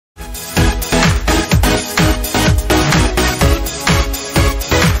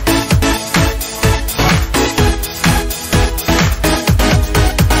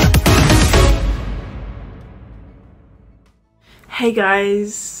Hey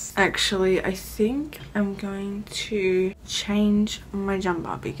guys, actually I think I'm going to change my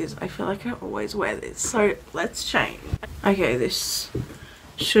jumper because I feel like I always wear this, so let's change. Okay, this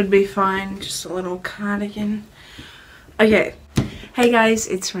should be fine, just a little cardigan. Okay, hey guys,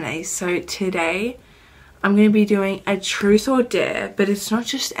 it's Renee. So today I'm going to be doing a truth or dare, but it's not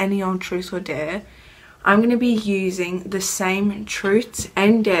just any old truth or dare. I'm going to be using the same truths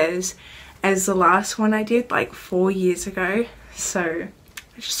and dares as the last one I did like 4 years ago. So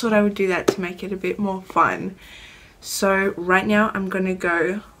I just thought I would do that to make it a bit more fun. So right now I'm going to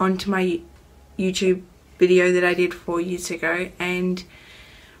go onto my YouTube video that I did 4 years ago and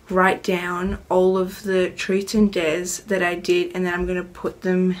write down all of the truths and dares that I did, and then I'm going to put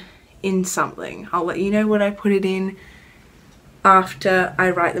them in something. I'll let you know what I put it in after I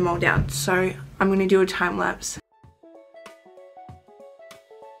write them all down. So I'm going to do a time lapse.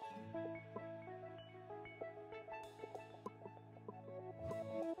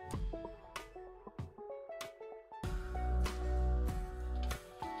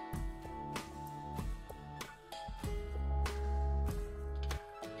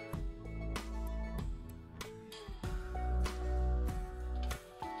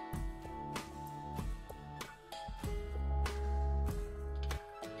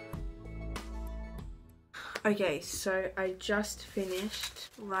 Okay, so I just finished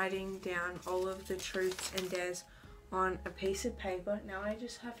writing down all of the truths and dares on a piece of paper. Now I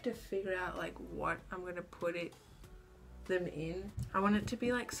just have to figure out like what I'm gonna put them in. I want it to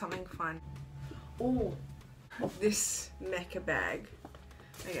be like something fun. Oh, this mecha bag.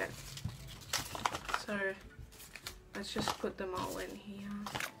 Okay, so let's just put them all in here.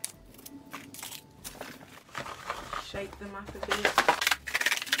 Shake them up a bit.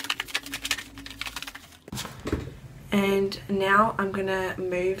 And now I'm gonna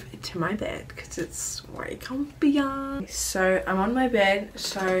move to my bed because it's way comfier. So I'm on my bed,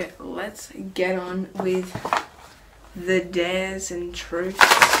 so let's get on with the dares and truths.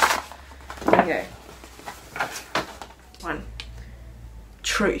 Okay. 1.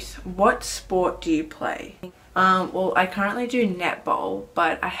 Truth. What sport do you play? Well, I currently do netball,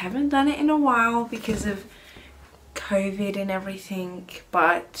 but I haven't done it in a while because of COVID and everything,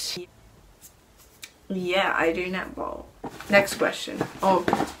 but yeah, I do netball. Next question. Oh,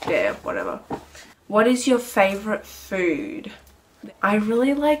 yeah, whatever. What is your favorite food? I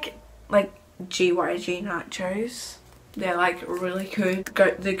really like GYG nachos. They're like really good.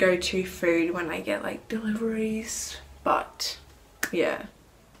 The go-to food when I get like deliveries. But yeah,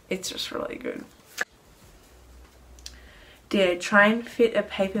 it's just really good. Dare, try and fit a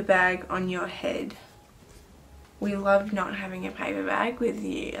paper bag on your head. We love not having a paper bag with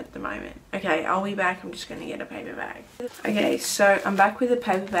you at the moment. Okay, I'll be back. I'm just going to get a paper bag. Okay, so I'm back with a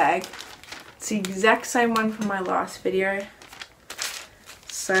paper bag. It's the exact same one from my last video.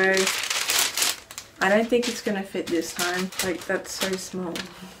 So I don't think it's going to fit this time. Like, that's so small.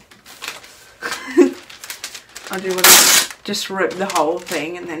 I'll do whatever. Just rip the whole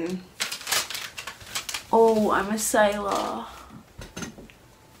thing and then... Oh, I'm a sailor.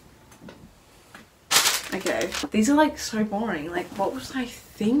 Okay, these are like so boring. Like, what was I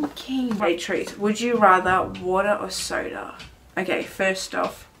thinking? Okay, truth. Would you rather water or soda? Okay, first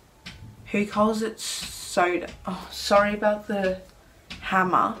off, who calls it soda? Oh, sorry about the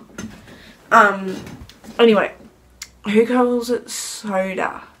hammer. Anyway, who calls it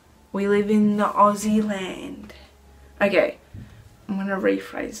soda? We live in the Aussie land. Okay, I'm gonna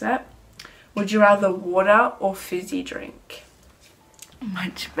rephrase that. Would you rather water or fizzy drink?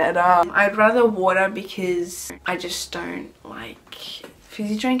 Much better. I'd rather water because I just don't like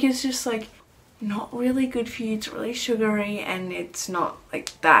fizzy drink. Is just like not really good for you. It's really sugary and it's not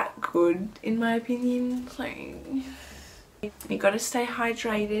like that good in my opinion. So you gotta stay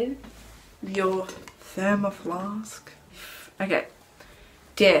hydrated with your thermoflask. Okay,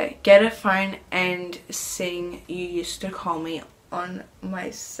 dare, get a phone and sing You Used to Call Me on my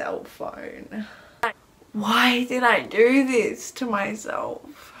cell phone. Why did I do this to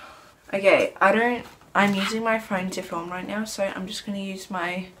myself? Okay, I'm using my phone to film right now, so I'm just going to use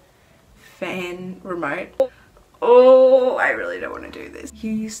my fan remote. Oh, I really don't want to do this.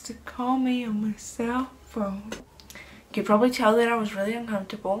 You used to call me on my cell phone. You could probably tell that I was really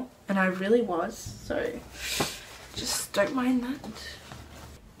uncomfortable, and I really was, so just don't mind that.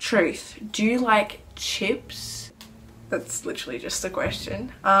 Truth. Do you like chips? That's literally just a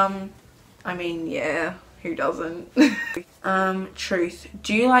question. I mean, yeah, who doesn't? Truth.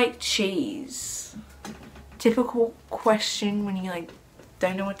 Do you like cheese? Typical question when you like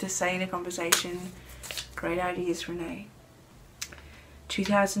don't know what to say in a conversation. Great ideas, Renee.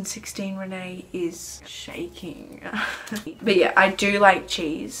 2016 Renee is shaking. But yeah, I do like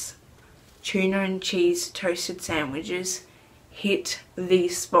cheese. Tuna and cheese toasted sandwiches hit the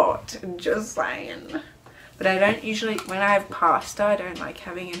spot, just saying. But I don't usually, when I have pasta, I don't like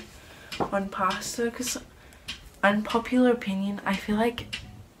having it on pasta because, unpopular opinion, I feel like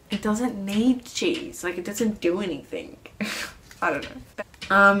it doesn't need cheese. Like, it doesn't do anything. I don't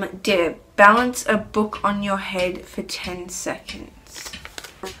know. Dare, balance a book on your head for 10 seconds.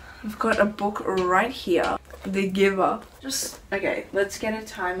 I've got a book right here, The Giver. Okay, let's get a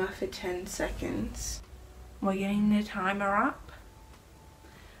timer for 10 seconds. We're getting the timer up.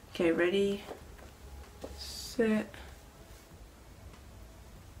 Okay, ready, set.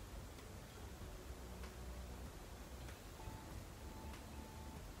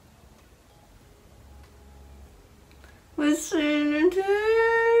 Listen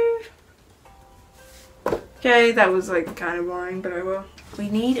to. Okay, that was like kind of boring, but I will. We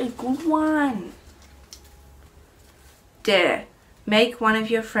need a good one. Dare, make one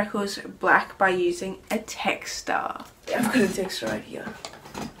of your freckles black by using a texter. I've got a texter right here.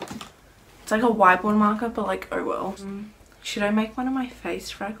 It's like a whiteboard marker, but like, oh well. Should I make one of my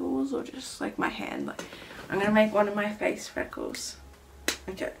face freckles or just like my hand? Like, I'm gonna make one of my face freckles.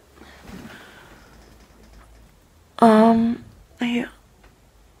 Okay. Yeah.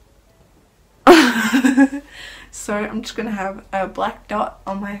 So I'm just gonna have a black dot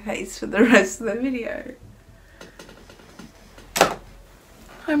on my face for the rest of the video.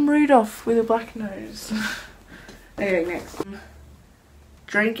 I'm Rudolph with a black nose. Okay, next.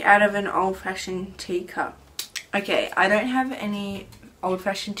 Drink out of an old-fashioned teacup. Okay, I don't have any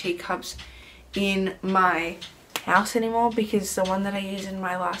old-fashioned teacups in my house anymore because the one that I used in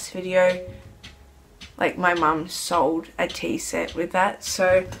my last video, like, my mum sold a tea set with that,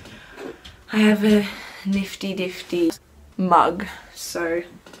 so I have a nifty mug. So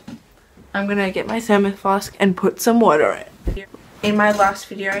I'm gonna get my thermos flask and put some water in. In my last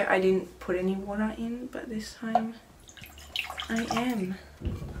video I didn't put any water in, but this time I am.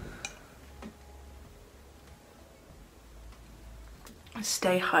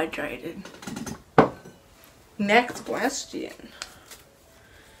 Stay hydrated. Next question.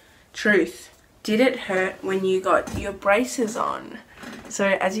 Truth. Did it hurt when you got your braces on? So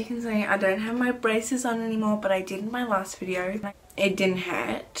as you can see, I don't have my braces on anymore, but I did in my last video. It didn't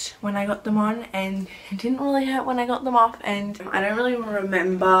hurt when I got them on, and it didn't really hurt when I got them off, and I don't really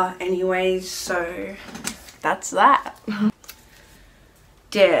remember anyways, so that's that.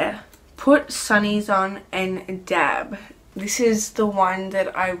 Dare, put sunnies on and dab. This is the one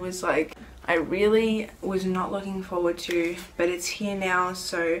that I was like, I really was not looking forward to, but it's here now,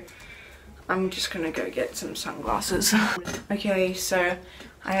 so I'm just gonna go get some sunglasses. Okay, so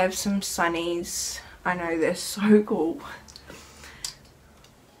I have some sunnies. I know they're so cool.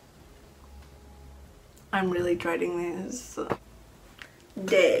 I'm really dreading this.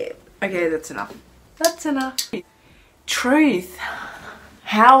 Dead. Okay, that's enough. That's enough. Truth.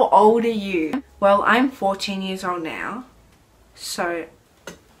 How old are you? Well, I'm 14 years old now. So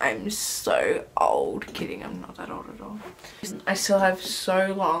I'm so old. Kidding, I'm not that old at all. I still have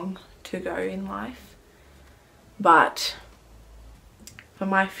so long to go in life. But for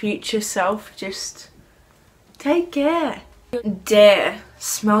my future self, just take care. Dare,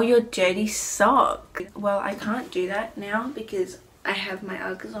 smell your dirty sock. Well, I can't do that now because I have my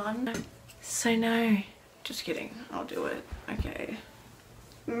Uggs on. So no, just kidding, I'll do it. Okay.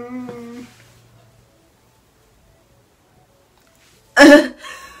 I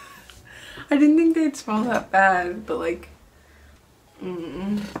didn't think they'd smell that bad, but like,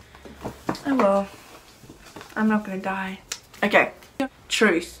 oh well, I'm not gonna die. Okay,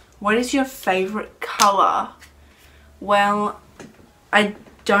 truth. What is your favorite color? Well, I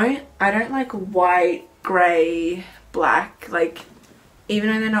don't like white, grey, black. Like, even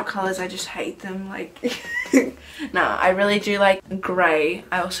though they're not colors, I just hate them. Like, no, I really do like grey.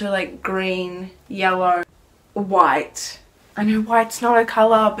 I also like green, yellow, white. I know white's not a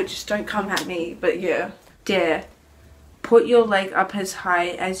colour, but just don't come at me. But yeah. Dare, put your leg up as high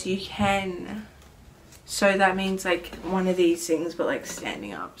as you can. So that means like one of these things, but like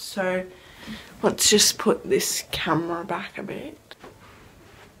standing up. So let's just put this camera back a bit.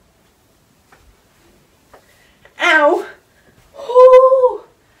 Ow! Ooh,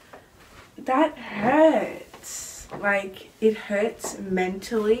 that hurts. Like, it hurts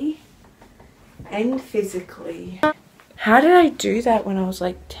mentally and physically. How did I do that when I was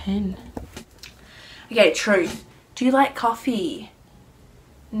like 10? Okay, truth. Do you like coffee?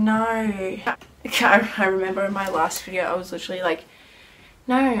 No. I remember in my last video I was literally like,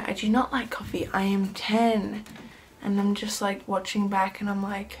 no, I do not like coffee. I am 10. And I'm just like watching back and I'm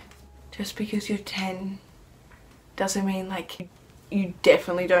like, just because you're 10 doesn't mean like you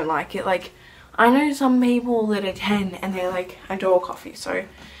definitely don't like it. Like, I know some people that are 10 and they like adore coffee, so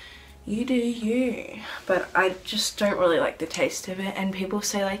you do you. But I just don't really like the taste of it, and people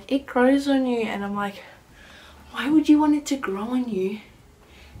say like it grows on you, and I'm like, why would you want it to grow on you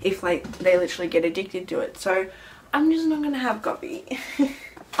if like they literally get addicted to it? So I'm just not gonna have coffee.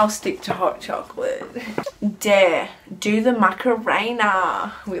 I'll stick to hot chocolate. Dare do the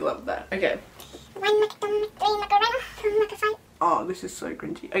Macarena. We love that. Okay. 1 Mac, 3 Macarena, 4 Mac 5. Oh, this is so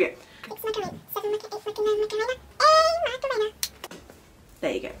cringy. Okay. 6 Macarena, 7 Mac, 8 Mac, 9 Macarena, 8 Macarena.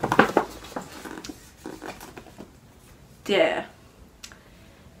 There you go. Dare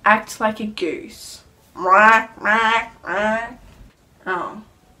act like a goose. Oh,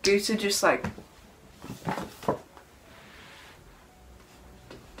 goose are just like.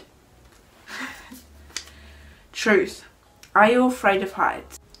 Truth. Are you afraid of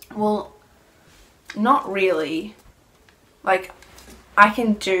heights? Well, not really. Like, I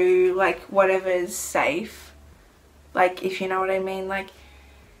can do like whatever is safe. Like, if you know what I mean. Like,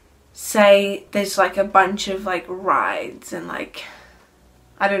 say there's like a bunch of like rides and like,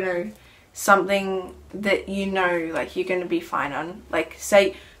 I don't know, something that you know like you're gonna be fine on. Like,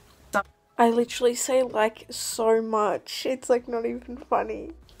 say, I literally say like so much, it's like not even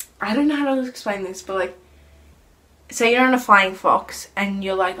funny. I don't know how to explain this, but like, say you're on a flying fox and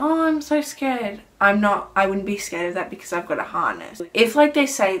you're like, oh, I'm so scared. I wouldn't be scared of that because I've got a harness. If like they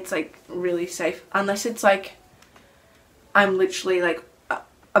say it's like really safe, unless it's like I'm literally like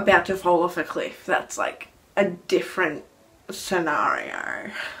about to fall off a cliff, that's like a different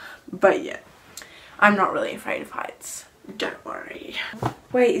scenario. But yeah, I'm not really afraid of heights, don't worry.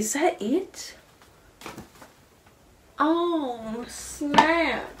 Wait, is that it? Oh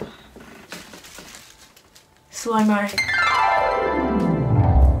snap. Slow-mo.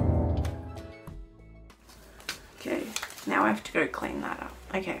 Okay, now I have to go clean that up.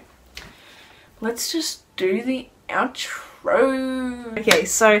 Okay, let's just do the outro. Okay,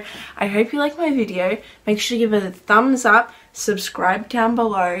 so I hope you like my video. Make sure to give it a thumbs up, subscribe down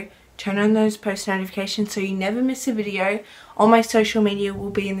below, turn on those post notifications so you never miss a video. All my social media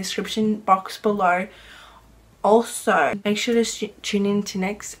will be in the description box below. Also, make sure to tune in to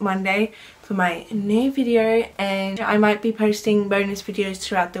next Monday for my new video, and I might be posting bonus videos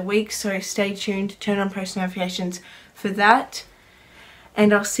throughout the week, so stay tuned, turn on post notifications for that,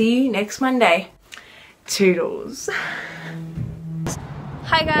 and I'll see you next Monday. Toodles.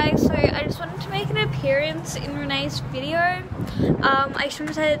 Hi guys, so I just wanted to make an appearance in Renee's video. I just wanted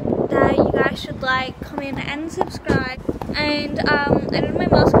to say that you guys should like, comment and subscribe, and I don't have my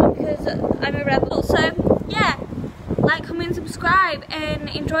mask on because I'm a rebel, so yeah, like, comment, subscribe and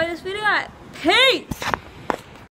enjoy this video. Peace!